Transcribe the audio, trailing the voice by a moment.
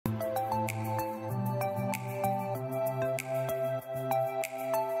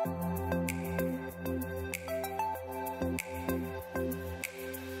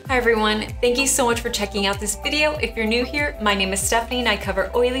Hi everyone, thank you so much for checking out this video. If you're new here, my name is Stephanie and I cover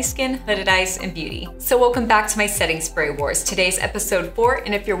oily skin, hooded eyes, and beauty. So welcome back to my setting spray wars. Today's episode 4,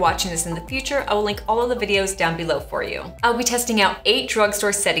 and if you're watching this in the future, I will link all of the videos down below for you. I'll be testing out 8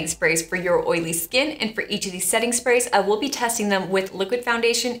 drugstore setting sprays for your oily skin, and for each of these setting sprays, I will be testing them with liquid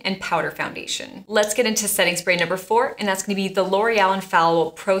foundation and powder foundation. Let's get into setting spray number 4, and that's gonna be the L'Oreal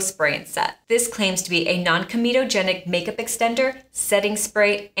Infallible Pro Spray and Set. This claims to be a non-comedogenic makeup extender, setting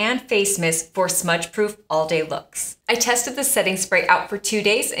spray, and face mist for smudge-proof all-day looks. I tested the setting spray out for 2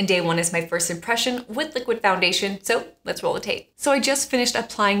 days, and day 1 is my first impression with liquid foundation, so let's roll the tape. So I just finished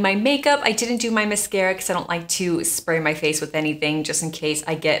applying my makeup. I didn't do my mascara because I don't like to spray my face with anything just in case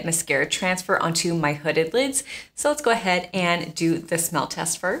I get mascara transfer onto my hooded lids. So let's go ahead and do the smell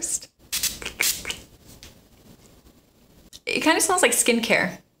test first. It kind of smells like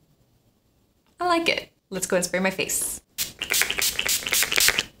skincare. I like it. Let's go and spray my face.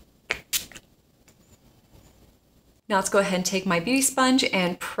 Now let's go ahead and take my beauty sponge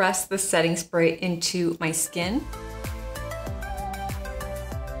and press the setting spray into my skin.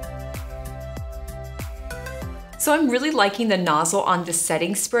 So I'm really liking the nozzle on the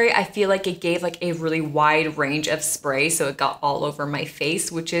setting spray. I feel like it gave like a really wide range of spray, so it got all over my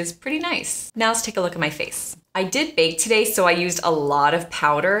face, which is pretty nice. Now let's take a look at my face. I did bake today, so I used a lot of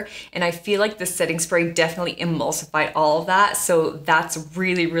powder, and I feel like the setting spray definitely emulsified all of that, so that's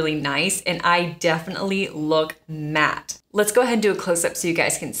really, really nice, and I definitely look matte. Let's go ahead and do a close-up so you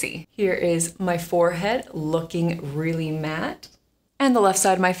guys can see. Here is my forehead looking really matte, and the left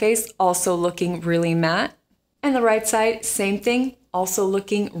side of my face also looking really matte, and the right side, same thing, also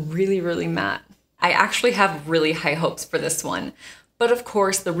looking really, really matte. I actually have really high hopes for this one. But of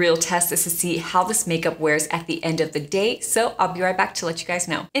course, the real test is to see how this makeup wears at the end of the day, so I'll be right back to let you guys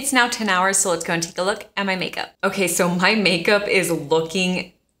know. It's now 10 hours, so let's go and take a look at my makeup. Okay, so my makeup is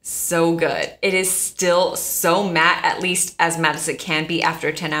looking so good. It is still so matte, at least as matte as it can be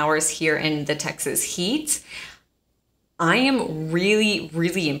after 10 hours here in the Texas heat. I am really,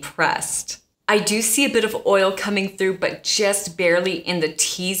 really impressed. I do see a bit of oil coming through, but just barely in the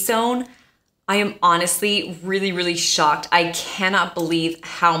T-zone. I am honestly really, really shocked. I cannot believe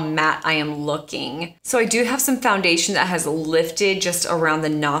how matte I am looking. So I do have some foundation that has lifted just around the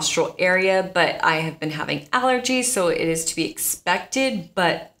nostril area, but I have been having allergies, so it is to be expected.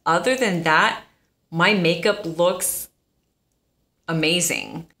 But other than that, my makeup looks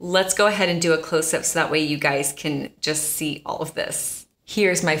amazing. Let's go ahead and do a close-up so that way you guys can just see all of this.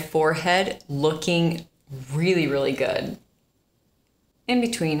 Here's my forehead looking really, really good. In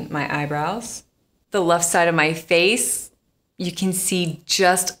between my eyebrows. The left side of my face, you can see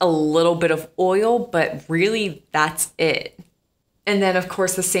just a little bit of oil, but really that's it. And then of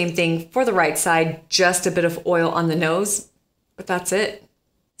course the same thing for the right side, just a bit of oil on the nose, but that's it.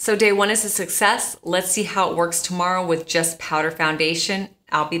 So day 1 is a success. Let's see how it works tomorrow with just powder foundation.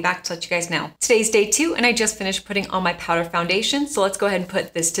 I'll be back to let you guys know. Today's day 2, and I just finished putting on my powder foundation. So let's go ahead and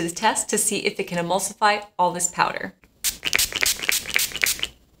put this to the test to see if it can emulsify all this powder.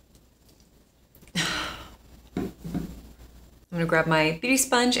 I'm gonna grab my beauty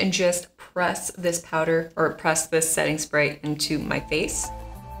sponge and just press this powder, or press this setting spray into my face.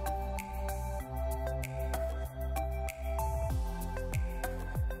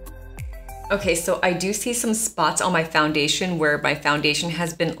 Okay, so I do see some spots on my foundation where my foundation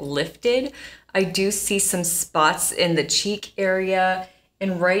has been lifted. I do see some spots in the cheek area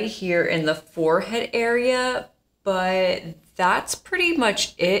and right here in the forehead area, but that's pretty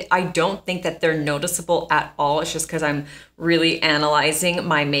much it. I don't think that they're noticeable at all. It's just because I'm really analyzing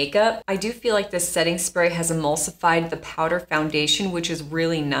my makeup. I do feel like this setting spray has emulsified the powder foundation, which is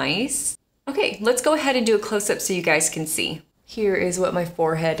really nice. Okay, let's go ahead and do a close-up so you guys can see. Here is what my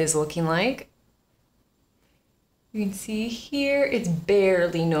forehead is looking like. You can see here, it's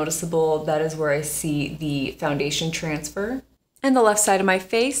barely noticeable. That is where I see the foundation transfer. And the left side of my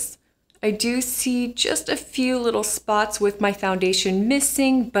face, I do see just a few little spots with my foundation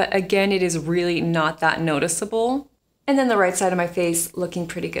missing, but again, it is really not that noticeable. And then the right side of my face looking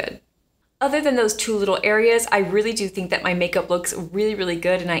pretty good. Other than those 2 little areas, I really do think that my makeup looks really, really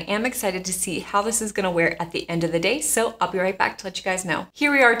good, and I am excited to see how this is gonna wear at the end of the day, so I'll be right back to let you guys know.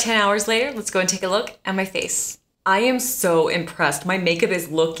 Here we are 10 hours later. Let's go and take a look at my face. I am so impressed. My makeup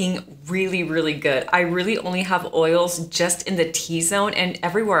is looking really, really good. I really only have oils just in the T-zone, and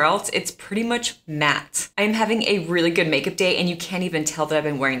everywhere else, it's pretty much matte. I'm having a really good makeup day, and you can't even tell that I've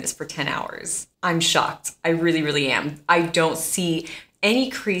been wearing this for 10 hours. I'm shocked. I really, really am. I don't see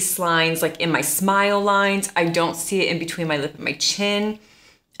any crease lines like in my smile lines. I don't see it in between my lip and my chin.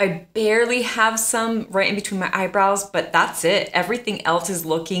 I barely have some right in between my eyebrows, but that's it. Everything else is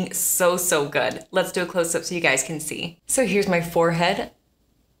looking so, so good. Let's do a close-up so you guys can see. So here's my forehead.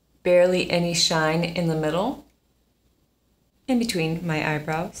 Barely any shine in the middle, in between my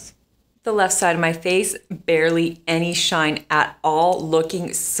eyebrows. The left side of my face, barely any shine at all,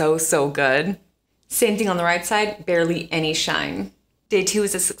 looking so, so good. Same thing on the right side, barely any shine. Day 2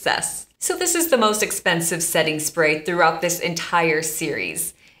 is a success. So this is the most expensive setting spray throughout this entire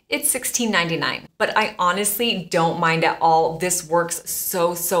series. It's $16.99, but I honestly don't mind at all. This works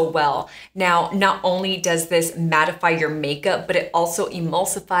so, so well. Now, not only does this mattify your makeup, but it also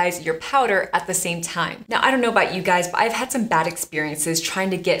emulsifies your powder at the same time. Now, I don't know about you guys, but I've had some bad experiences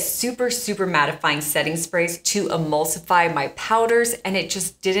trying to get super, super mattifying setting sprays to emulsify my powders, and it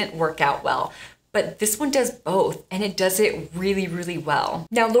just didn't work out well. But this one does both, and it does it really, really well.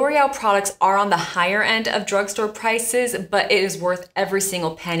 Now, L'Oreal products are on the higher end of drugstore prices, but it is worth every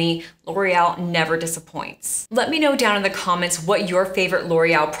single penny. L'Oreal never disappoints. Let me know down in the comments what your favorite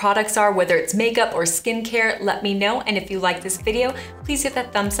L'Oreal products are, whether it's makeup or skincare, let me know. And if you like this video, please hit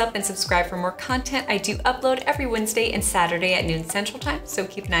that thumbs up and subscribe for more content. I do upload every Wednesday and Saturday at noon Central Time, so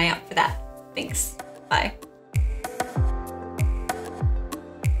keep an eye out for that. Thanks, bye.